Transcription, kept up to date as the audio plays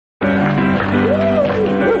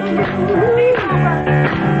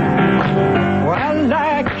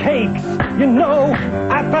you know,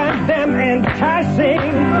 I find them enticing.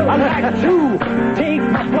 I like to take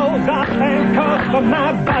my clothes off and cover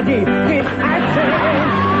my body with icing.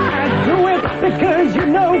 I do it because, you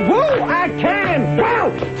know, woo, I can, wow,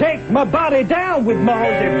 take my body down with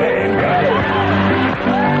marzipan.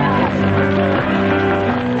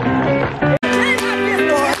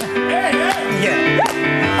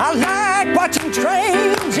 I like watching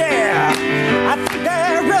trains, yeah. I think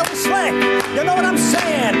they're really slick. You know what I'm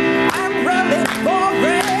saying? I'm really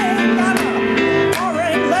boring. I'm a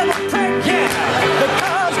boring little prick, yeah.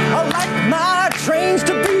 Because I like my trains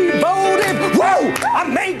to be voted. Whoa! I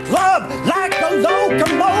make love like a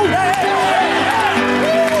locomotive.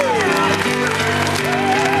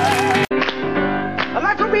 I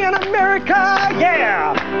like to be in America,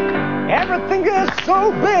 yeah. Everything is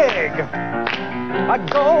so big. I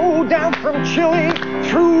go down from Chile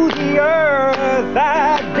through the earth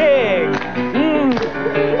I dig.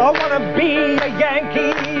 I wanna be a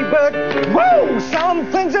Yankee, but whoa, some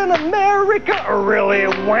things in America are really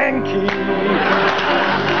wanky.